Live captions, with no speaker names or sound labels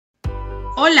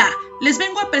Hola, les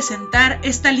vengo a presentar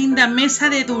esta linda mesa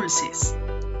de dulces.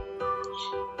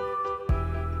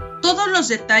 Todos los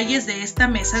detalles de esta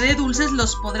mesa de dulces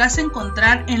los podrás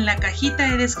encontrar en la cajita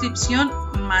de descripción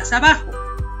más abajo.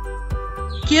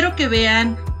 Quiero que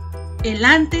vean el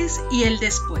antes y el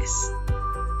después.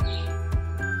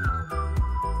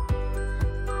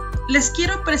 Les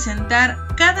quiero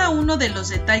presentar cada uno de los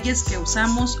detalles que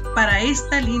usamos para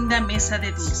esta linda mesa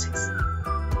de dulces.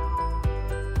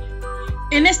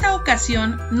 En esta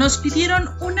ocasión nos pidieron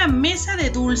una mesa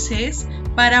de dulces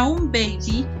para un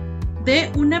baby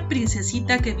de una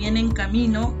princesita que viene en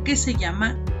camino que se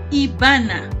llama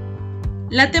Ivana.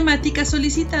 La temática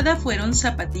solicitada fueron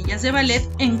zapatillas de ballet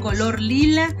en color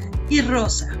lila y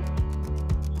rosa.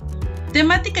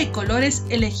 Temática y colores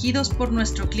elegidos por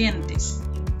nuestro cliente.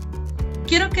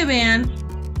 Quiero que vean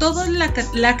toda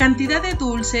la cantidad de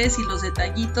dulces y los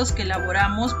detallitos que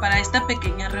elaboramos para esta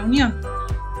pequeña reunión.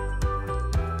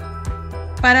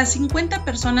 Para 50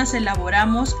 personas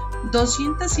elaboramos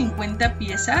 250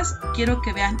 piezas. Quiero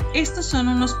que vean, estos son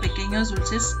unos pequeños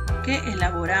dulces que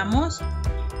elaboramos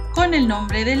con el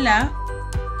nombre de la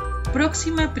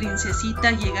próxima princesita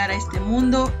a llegar a este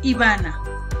mundo, Ivana.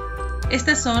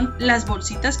 Estas son las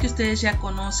bolsitas que ustedes ya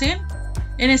conocen.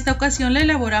 En esta ocasión la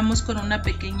elaboramos con una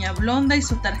pequeña blonda y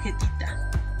su tarjetita.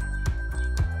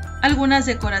 Algunas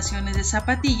decoraciones de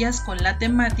zapatillas con la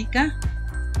temática.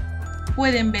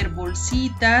 Pueden ver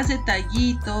bolsitas,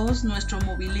 detallitos, nuestro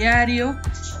mobiliario.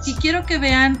 Y quiero que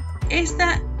vean este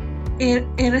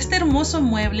hermoso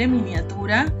mueble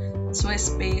miniatura, su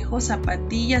espejo,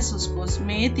 zapatillas, sus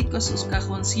cosméticos, sus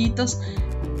cajoncitos.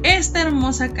 Esta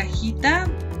hermosa cajita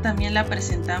también la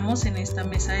presentamos en esta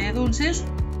mesa de dulces.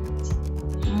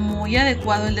 Muy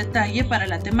adecuado el detalle para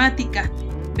la temática.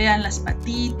 Vean las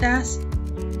patitas.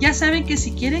 Ya saben que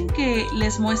si quieren que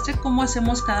les muestre cómo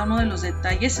hacemos cada uno de los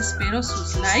detalles, espero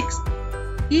sus likes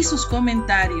y sus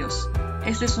comentarios.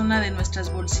 Esta es una de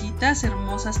nuestras bolsitas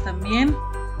hermosas también.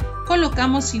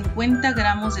 Colocamos 50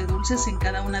 gramos de dulces en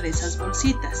cada una de esas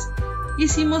bolsitas.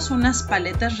 Hicimos unas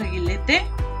paletas reguilete.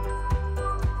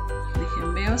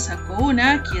 Dejen veo, saco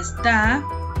una, aquí está.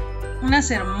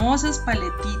 Unas hermosas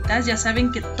paletitas. Ya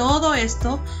saben que todo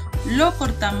esto lo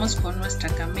cortamos con nuestra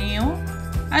cameo.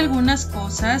 Algunas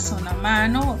cosas son a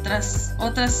mano,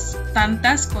 otras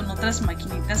tantas con otras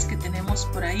maquinitas que tenemos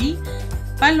por ahí.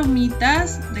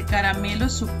 Palomitas de caramelo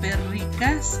súper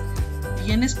ricas,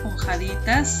 bien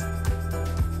esponjaditas.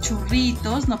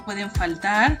 Churritos, no pueden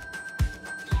faltar.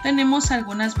 Tenemos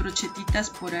algunas brochetitas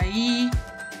por ahí.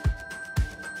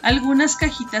 Algunas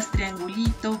cajitas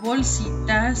triangulito,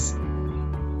 bolsitas.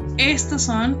 Estas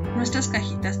son nuestras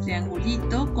cajitas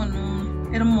triangulito con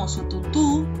un hermoso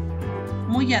tutú.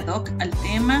 Muy ad hoc al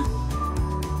tema.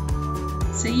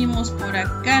 Seguimos por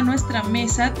acá nuestra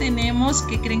mesa. Tenemos,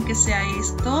 ¿qué creen que sea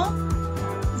esto?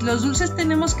 Los dulces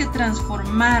tenemos que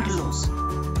transformarlos.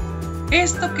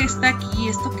 Esto que está aquí,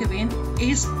 esto que ven,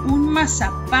 es un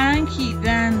mazapán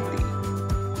gigante.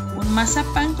 Un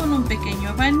mazapán con un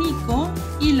pequeño abanico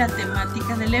y la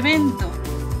temática del evento.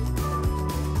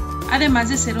 Además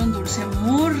de ser un dulce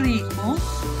muy rico,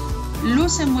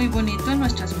 luce muy bonito en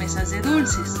nuestras mesas de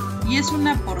dulces y es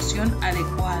una porción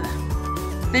adecuada.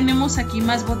 Tenemos aquí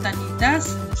más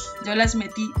botanitas. Yo las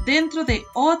metí dentro de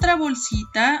otra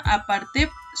bolsita,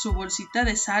 aparte su bolsita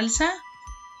de salsa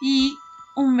y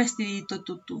un vestidito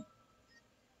tutú.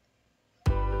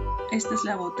 Esta es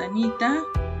la botanita.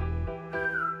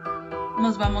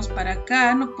 Nos vamos para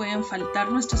acá, no pueden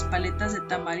faltar nuestras paletas de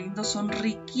tamarindo, son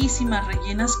riquísimas,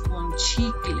 rellenas con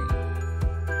chicle.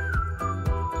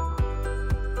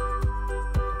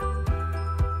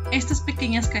 Estas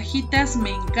pequeñas cajitas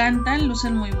me encantan,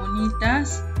 lucen muy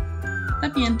bonitas.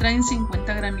 También traen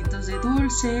 50 gramitos de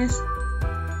dulces.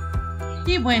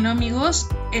 Y bueno amigos,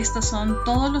 estos son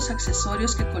todos los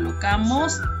accesorios que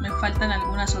colocamos. Me faltan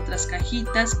algunas otras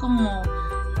cajitas como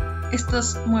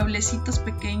estos mueblecitos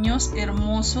pequeños,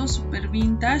 hermosos, super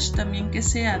vintage, también que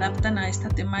se adaptan a esta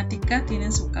temática,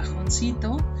 tienen su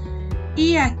cajoncito.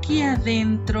 Y aquí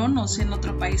adentro, no sé en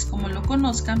otro país cómo lo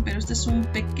conozcan, pero este es un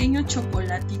pequeño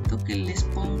chocolatito que les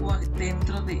pongo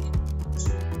dentro de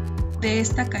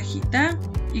esta cajita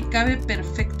y cabe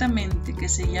perfectamente, que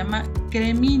se llama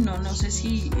cremino. No sé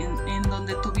si en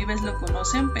donde tú vives lo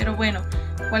conocen, pero bueno,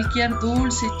 cualquier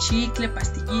dulce, chicle,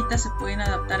 pastillita se pueden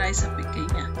adaptar a esa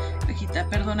pequeña cajita.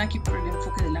 Perdón aquí por el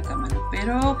enfoque de la cámara,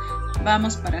 pero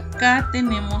vamos para acá.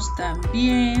 Tenemos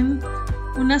también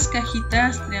unas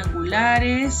cajitas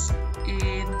triangulares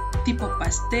tipo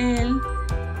pastel.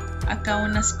 Acá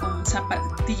unas con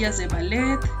zapatillas de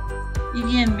ballet. Y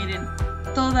bien, miren,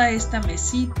 toda esta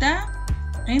mesita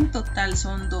En total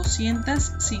son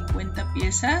 250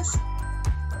 piezas.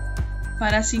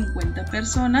 Para 50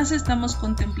 personas estamos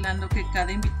contemplando que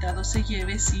cada invitado se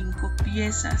lleve 5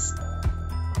 piezas.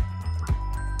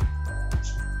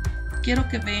 Quiero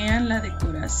que vean la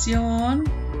decoración.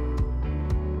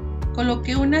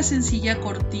 Coloqué una sencilla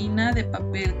cortina de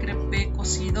papel crepé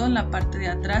cosido en la parte de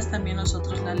atrás, también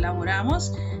nosotros la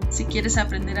elaboramos. Si quieres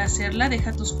aprender a hacerla,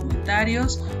 deja tus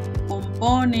comentarios.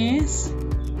 Pompones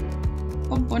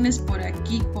por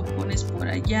aquí, pompones por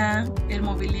allá. El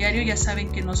mobiliario ya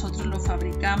saben que nosotros lo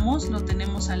fabricamos, lo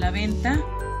tenemos a la venta.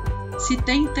 Si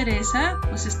te interesa,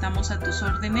 pues estamos a tus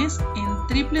órdenes en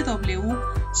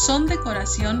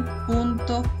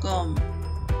www.sondecoracion.com.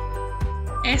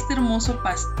 Este hermoso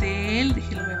pastel,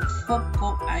 déjenlo en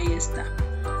foco, ahí está.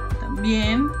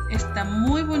 También está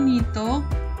muy bonito,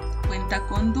 cuenta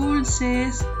con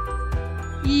dulces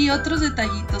y otros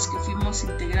detallitos que fuimos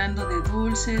integrando de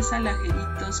dulces,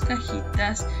 alajeritos,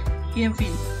 cajitas y en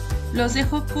fin. Los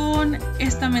dejo con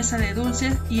esta mesa de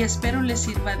dulces y espero les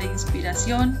sirva de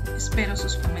inspiración. Espero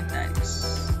sus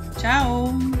comentarios.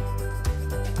 ¡Chao!